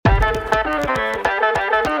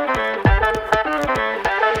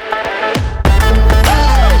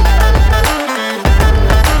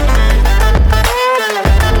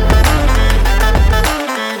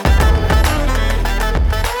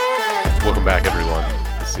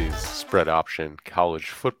This is Spread Option College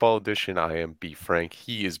Football Edition. I am B. Frank.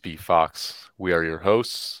 He is B. Fox. We are your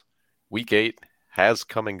hosts. Week 8 has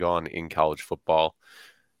come and gone in college football.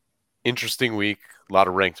 Interesting week. A lot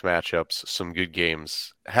of ranked matchups. Some good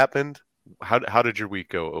games happened. How did your week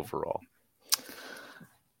go overall?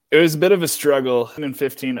 It was a bit of a struggle.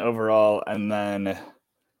 15 overall, and then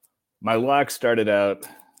my lock started out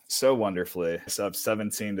so wonderfully. It's up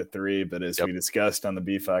 17-3, but as we discussed on the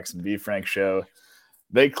B Fox and B Frank show,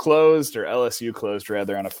 they closed, or LSU closed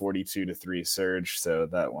rather, on a 42-3 surge, so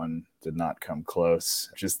that one did not come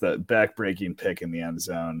close. Just the back-breaking pick in the end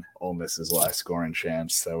zone, Ole Miss's last scoring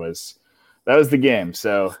chance. That was the game.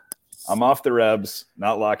 So I'm off the Rebs,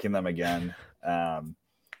 not locking them again.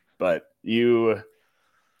 But you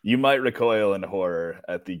might recoil in horror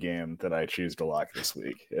at the game that I choose to lock this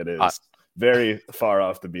week. It is very far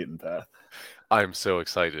off the beaten path. I'm so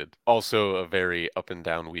excited. Also a very up and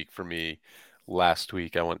down week for me. Last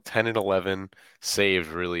week I went 10-11, saved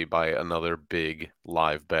really by another big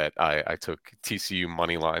live bet. I took TCU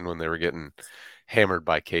money line when they were getting hammered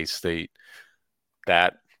by K-State.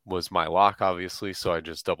 That was my lock, obviously, so I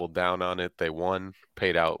just doubled down on it. They won.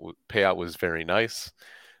 Payout was very nice.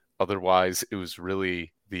 Otherwise, it was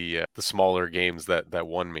really the smaller games that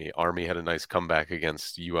won me. Army had a nice comeback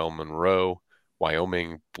against UL Monroe.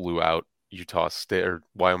 Wyoming blew out Utah State, or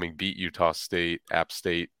Wyoming beat Utah State. App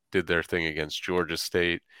State did their thing against Georgia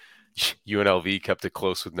State. UNLV kept it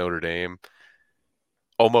close with Notre Dame.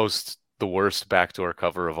 Almost the worst backdoor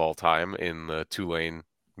cover of all time in the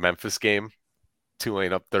Tulane-Memphis game.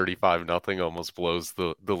 Tulane up 35-0, almost blows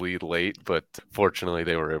the lead late, but fortunately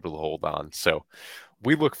they were able to hold on. So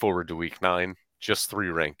we look forward to week 9. Just 3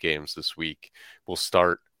 ranked games this week. We'll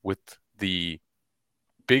start with the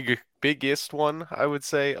biggest one, I would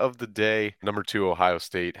say, of the day. Number 2, Ohio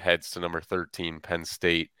State heads to number 13, Penn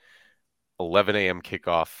State. 11 a.m.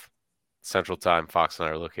 kickoff Central Time. Fox and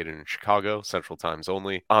I are located in Chicago, Central Times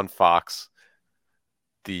only. On Fox,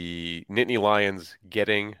 the Nittany Lions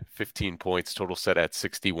getting 15 points, total set at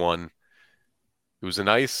 61. It was a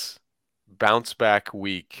nice bounce back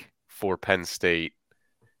week for Penn State.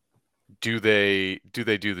 Do they do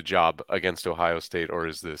the job against Ohio State, or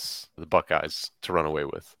is this the Buckeyes to run away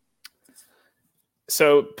with?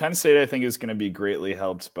 So Penn State, I think, is going to be greatly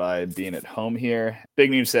helped by being at home here. Big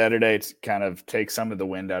Noon Saturday to kind of take some of the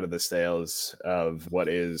wind out of the sails of what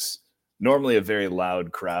is normally a very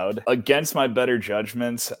loud crowd. Against my better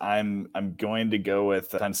judgments, I'm going to go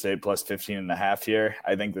with Penn State plus 15.5 here.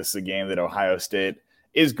 I think this is a game that Ohio State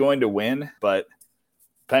is going to win, but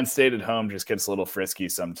Penn State at home just gets a little frisky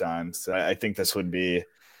sometimes. I think this would be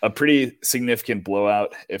a pretty significant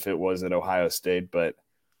blowout if it was at Ohio State, but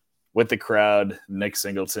with the crowd, Nick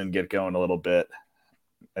Singleton get going a little bit,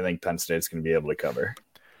 I think Penn State's going to be able to cover.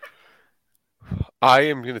 I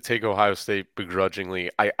am going to take Ohio State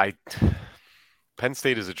begrudgingly. Penn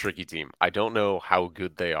State is a tricky team. I don't know how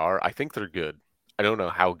good they are. I think they're good. I don't know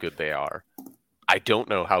how good they are. I don't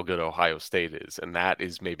know how good Ohio State is, and that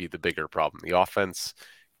is maybe the bigger problem. The offense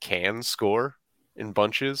can score in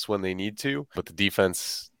bunches when they need to, but the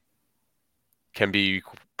defense can be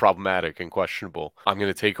problematic and questionable. I'm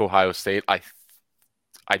going to take Ohio State. I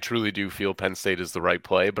truly do feel Penn State is the right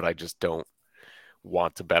play, but I just don't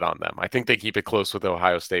want to bet on them. I think they keep it close with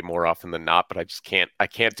Ohio State more often than not, but I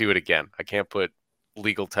can't do it again. I can't put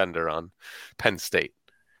legal tender on Penn State.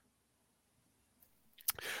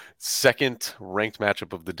 Second ranked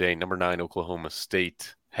matchup of the day, number 9 Oklahoma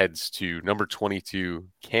State heads to number 22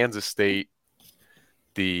 Kansas State.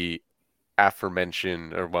 The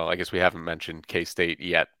aforementioned, or well, I guess we haven't mentioned K-State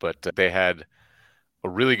yet, but they had a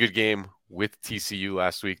really good game with TCU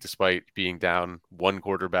last week, despite being down 1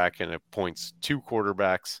 quarterback and at points 2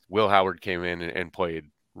 quarterbacks. Will Howard came in and played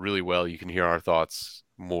really well. You can hear our thoughts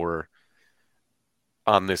more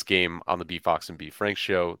on this game on the B Fox and B Frank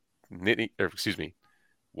show.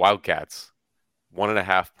 Wildcats,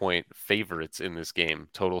 1.5 point favorites in this game.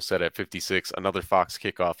 Total set at 56. Another Fox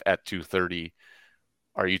kickoff at 2:30.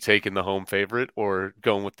 Are you taking the home favorite or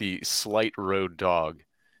going with the slight road dog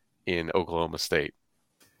in Oklahoma State?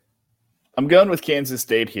 I'm going with Kansas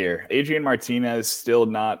State here. Adrian Martinez still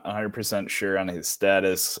not 100% sure on his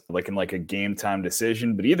status, looking like a game time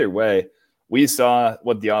decision. But either way, we saw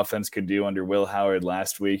what the offense could do under Will Howard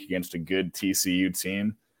last week against a good TCU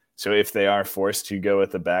team. So if they are forced to go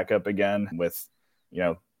with the backup again with,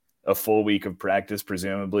 a full week of practice,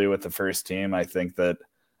 presumably with the first team, I think that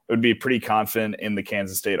I would be pretty confident in the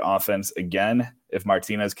Kansas State offense again. If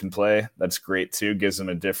Martinez can play, that's great too. Gives him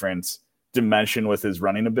a different dimension with his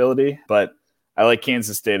running ability. But I like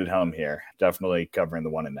Kansas State at home here. Definitely covering the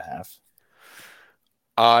 1.5.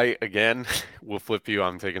 I, again, will flip you.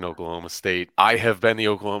 I'm taking Oklahoma State. I have been the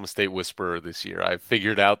Oklahoma State whisperer this year. I've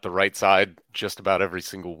figured out the right side just about every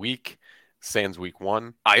single week. Sans week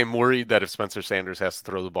 1. I am worried that if Spencer Sanders has to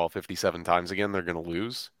throw the ball 57 times again, they're going to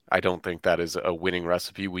lose. I don't think that is a winning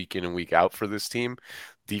recipe week in and week out for this team.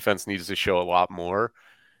 Defense needs to show a lot more.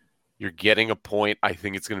 You're getting a point. I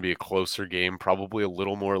think it's going to be a closer game, probably a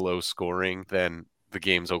little more low scoring than the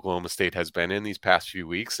games Oklahoma State has been in these past few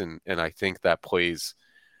weeks. And I think that plays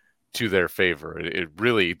to their favor. It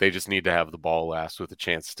really, they just need to have the ball last with a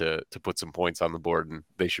chance to put some points on the board, and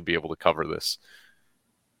they should be able to cover this.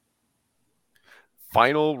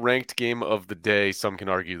 Final ranked game of the day. Some can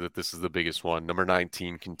argue that this is the biggest one. Number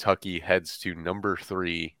 19, Kentucky heads to number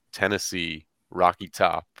 3, Tennessee, Rocky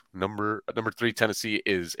Top. Number 3, Tennessee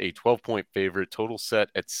is a 12-point favorite. Total set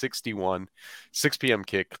at 61. 6 p.m.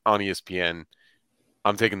 kick on ESPN.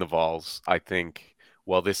 I'm taking the Vols. I think,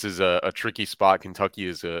 while this is a tricky spot, Kentucky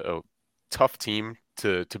is a tough team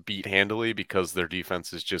to beat handily because their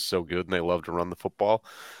defense is just so good and they love to run the football.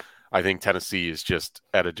 I think Tennessee is just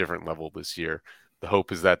at a different level this year. The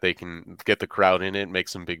hope is that they can get the crowd in it, make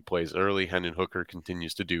some big plays early. Hendon Hooker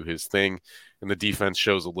continues to do his thing, and the defense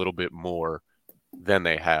shows a little bit more than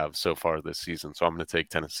they have so far this season. So I'm going to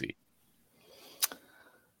take Tennessee.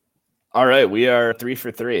 All right, we are 3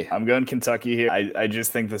 for 3. I'm going Kentucky here. I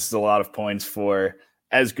just think this is a lot of points for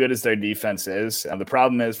as good as their defense is. The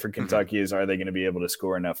problem is for Kentucky is, are they going to be able to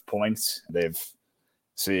score enough points?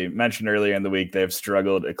 So you mentioned earlier in the week, they've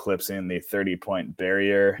struggled eclipsing the 30-point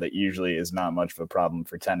barrier. That usually is not much of a problem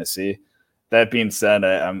for Tennessee. That being said,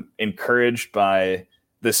 I'm encouraged by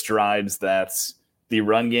the strides that the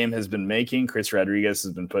run game has been making. Chris Rodriguez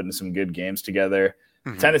has been putting some good games together.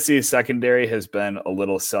 Tennessee's secondary has been a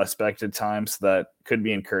little suspect at times. That could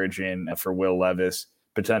be encouraging for Will Levis,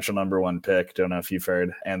 potential number 1 pick. Don't know if you've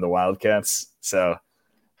heard, and the Wildcats. So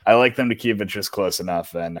I like them to keep it just close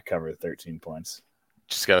enough and cover 13 points.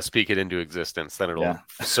 Just got to speak it into existence, then it'll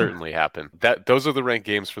certainly happen. Those are the ranked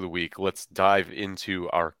games for the week. Let's dive into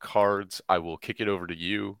our cards. I will kick it over to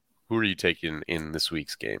you. Who are you taking in this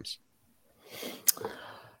week's games?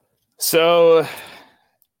 So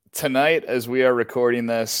tonight, as we are recording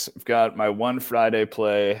this, I've got my one Friday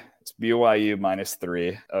play. It's BYU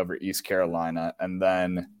 -3 over East Carolina. And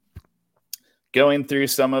then going through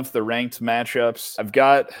some of the ranked matchups, I've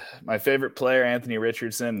got my favorite player, Anthony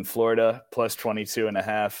Richardson, in Florida, plus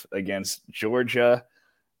 22.5 against Georgia.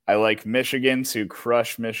 I like Michigan to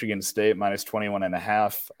crush Michigan State, minus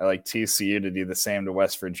 21.5. I like TCU to do the same to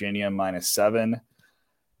West Virginia, -7.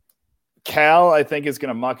 Cal, I think, is going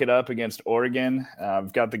to muck it up against Oregon.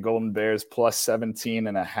 I've got the Golden Bears plus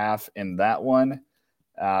 17.5 in that one.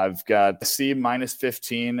 I've got C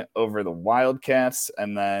 -15 over the Wildcats.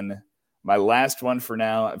 And then my last one for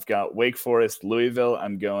now, I've got Wake Forest, Louisville.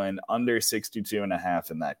 I'm going under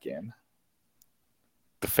 62.5 in that game.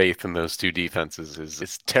 The faith in those two defenses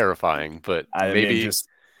is terrifying, but maybe just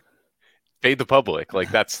fade the public.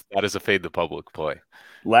 Like that is a fade the public play.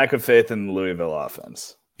 Lack of faith in the Louisville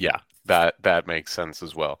offense. Yeah, that makes sense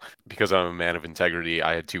as well. Because I'm a man of integrity,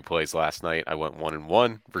 I had 2 plays last night. I went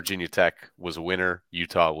 1-1. Virginia Tech was a winner.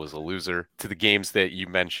 Utah was a loser. To the games that you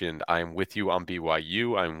mentioned, I'm with you on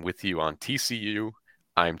BYU. I'm with you on TCU.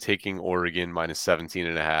 I'm taking Oregon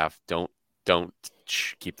 -17.5. Don't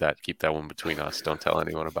keep that one between us. Don't tell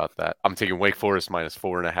anyone about that. I'm taking Wake Forest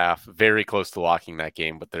 -4.5. Very close to locking that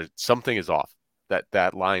game, but there's something is off.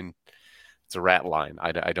 That line, it's a rat line.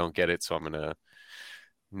 I don't get it, so I'm gonna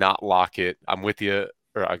not lock it. I'm with you,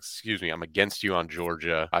 or excuse me, I'm against you on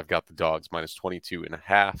Georgia. I've got the Dogs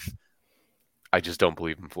 -22.5. I just don't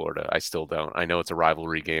believe in Florida. I still don't. I know it's a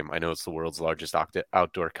rivalry game. I know it's the world's largest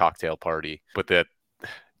outdoor cocktail party, but that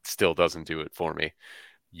still doesn't do it for me.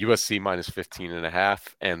 USC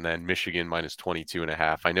 -15.5, and then Michigan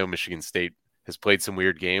 -22.5. I know Michigan State has played some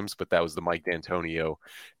weird games, but that was the Mike D'Antonio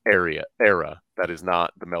era. That is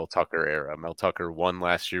not the Mel Tucker era. Mel Tucker won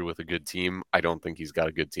last year with a good team. I don't think he's got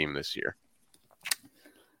a good team this year.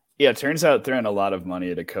 Yeah, it turns out throwing a lot of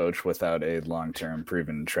money at a coach without a long-term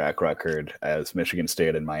proven track record, as Michigan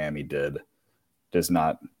State and Miami did, does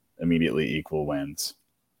not immediately equal wins.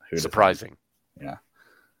 Surprising. Yeah.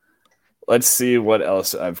 Let's see what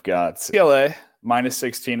else I've got. CLA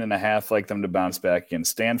 -16.5. Like them to bounce back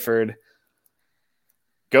against Stanford.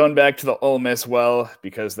 Going back to the Ole Miss well,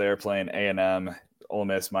 because they're playing A&M. Ole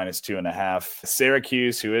Miss -2.5.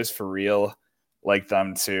 Syracuse, who is for real, like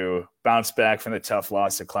them to bounce back from the tough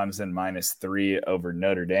loss to Clemson, -3 over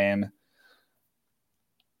Notre Dame.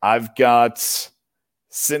 I've got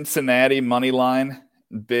Cincinnati money line,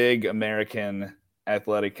 big American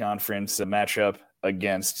Athletic Conference matchup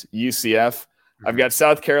against UCF. I've got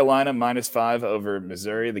South Carolina -5 over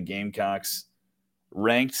Missouri. The Gamecocks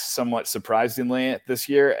ranked somewhat surprisingly this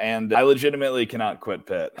year, and I legitimately cannot quit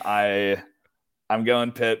Pitt. I'm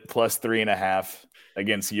going Pitt +3.5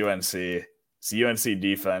 against UNC. So UNC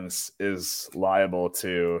defense is liable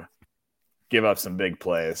to give up some big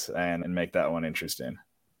plays and make that one interesting.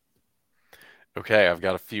 Okay, I've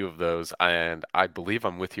got a few of those, and I believe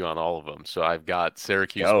I'm with you on all of them. So I've got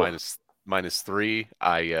Syracuse -3.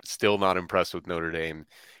 I still not impressed with Notre Dame,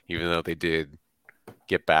 even though they did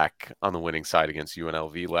get back on the winning side against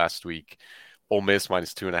UNLV last week. Ole Miss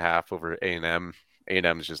 -2.5 over A&M.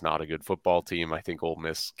 A&M is just not a good football team. I think Ole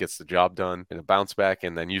Miss gets the job done in a bounce back,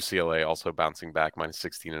 and then UCLA also bouncing back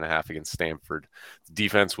 -16.5 against Stanford. The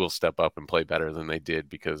defense will step up and play better than they did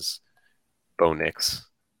because Bo Nix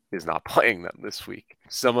is not playing them this week.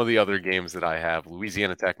 Some of the other games that I have,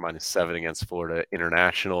 Louisiana Tech -7 against Florida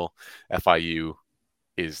International. FIU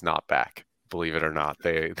is not back. Believe it or not,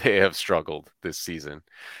 they have struggled this season.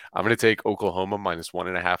 I'm going to take Oklahoma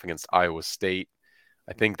 -1.5 against Iowa State.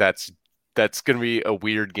 I think that's going to be a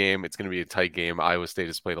weird game. It's going to be a tight game. Iowa State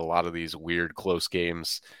has played a lot of these weird close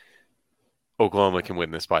games. Oklahoma can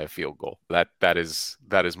win this by a field goal. That is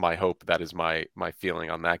my hope. That is my feeling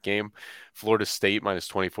on that game. Florida State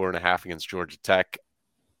 -24.5 against Georgia Tech.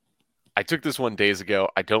 I took this one days ago.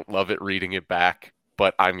 I don't love it reading it back,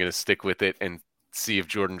 but I'm going to stick with it and see if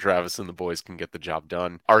Jordan Travis and the boys can get the job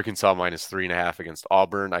done. Arkansas -3.5 against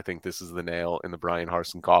Auburn. I think this is the nail in the Brian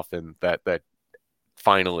Harsin coffin that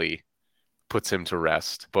finally puts him to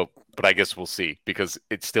rest. But I guess we'll see, because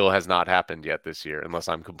it still has not happened yet this year, unless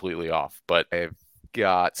I'm completely off. But I've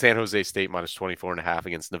got San Jose State -24.5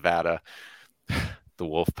 against Nevada. The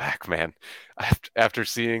Wolfpack, man. After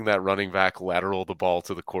seeing that running back lateral the ball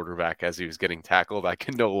to the quarterback as he was getting tackled, I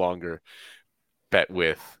can no longer bet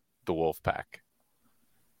with the Wolfpack.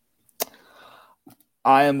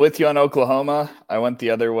 I am with you on Oklahoma. I went the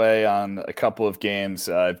other way on a couple of games.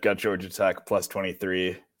 I've got Georgia Tech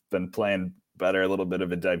 +23. Been playing better, a little bit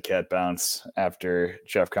of a dead cat bounce after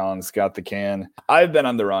Jeff Collins got the can. I've been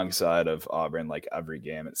on the wrong side of Auburn like every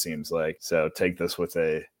game, it seems like. So take this with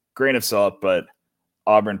a grain of salt, but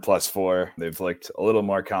Auburn +4. They've looked a little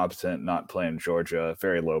more competent, not playing Georgia.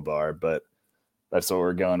 Very low bar, but that's what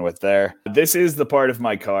we're going with there. This is the part of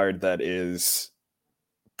my card that is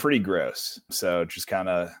pretty gross. So just kind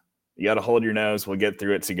of, you got to hold your nose. We'll get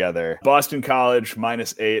through it together. Boston College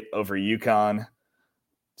 -8 over UConn.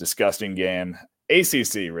 Disgusting game.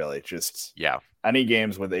 ACC, really, just any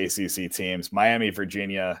games with ACC teams. Miami,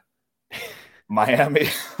 Virginia, Miami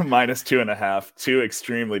 -2.5. Two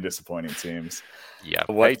extremely disappointing teams. Yeah,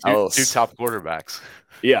 what else? Two top quarterbacks.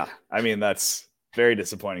 Yeah, I mean, that's very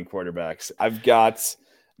disappointing quarterbacks. I've got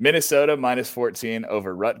Minnesota -14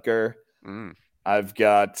 over Rutger. I've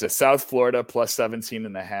got South Florida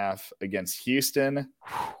 +17.5 against Houston.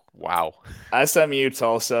 Wow. SMU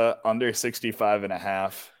Tulsa under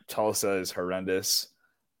 65.5. Tulsa is horrendous.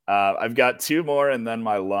 I've got two more and then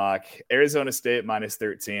my lock. Arizona State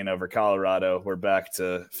 -13 over Colorado. We're back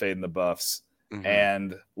to fading the Buffs.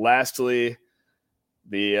 And lastly,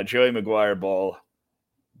 the Joey McGuire Bowl.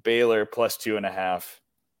 Baylor +2.5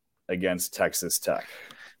 against Texas Tech.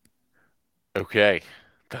 Okay.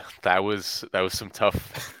 That was some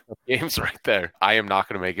tough games right there. I am not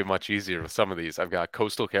going to make it much easier with some of these. I've got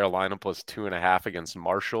Coastal Carolina +2.5 against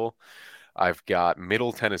Marshall. I've got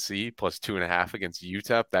Middle Tennessee +2.5 against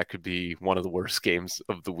UTEP. That could be one of the worst games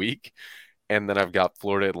of the week. And then I've got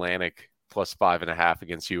Florida Atlantic +5.5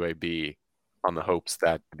 against UAB on the hopes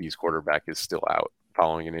that B's quarterback is still out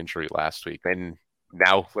following an injury last week. And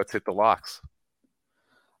now let's hit the locks.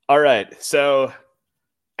 All right. So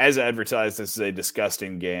as advertised, this is a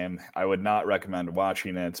disgusting game. I would not recommend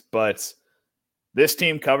watching it, but this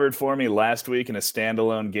team covered for me last week in a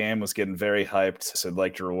standalone game, was getting very hyped, so I'd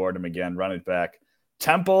like to reward him again. Run it back.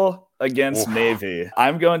 Temple against Navy.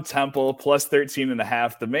 I'm going Temple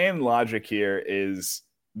 +13.5. The main logic here is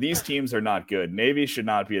these teams are not good. Navy should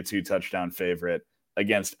not be a 2-touchdown favorite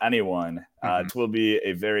against anyone. It will be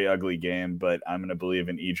a very ugly game, but I'm going to believe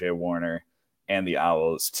in EJ Warner and the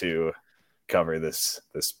Owls to cover this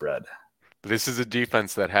spread. This is a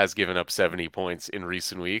defense that has given up 70 points in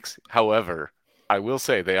recent weeks. However, I will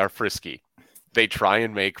say they are frisky. They try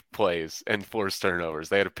and make plays and force turnovers.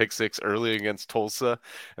 They had a pick six early against Tulsa,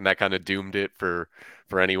 and that kind of doomed it for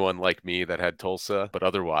anyone like me that had Tulsa. But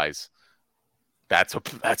otherwise, that's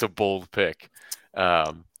a bold pick.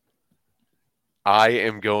 I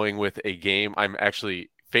am going with a game. I'm actually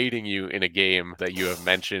fading you in a game that you have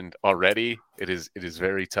mentioned already. It is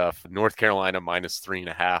very tough. North Carolina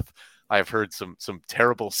 -3.5. I've heard some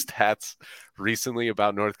terrible stats recently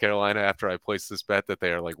about North Carolina after I placed this bet that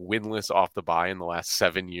they are like winless off the bye in the last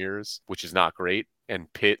 7 years, which is not great.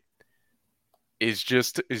 And Pitt is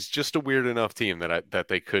just a weird enough team that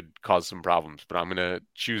they could cause some problems. But I'm gonna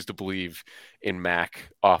choose to believe in Mac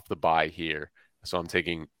off the bye here. So I'm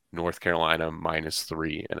taking North Carolina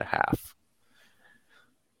 -3.5.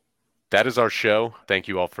 That is our show. Thank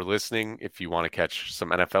you all for listening. If you want to catch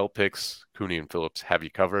some NFL picks, Cooney and Phillips have you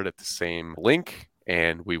covered at the same link,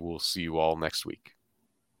 and we will see you all next week.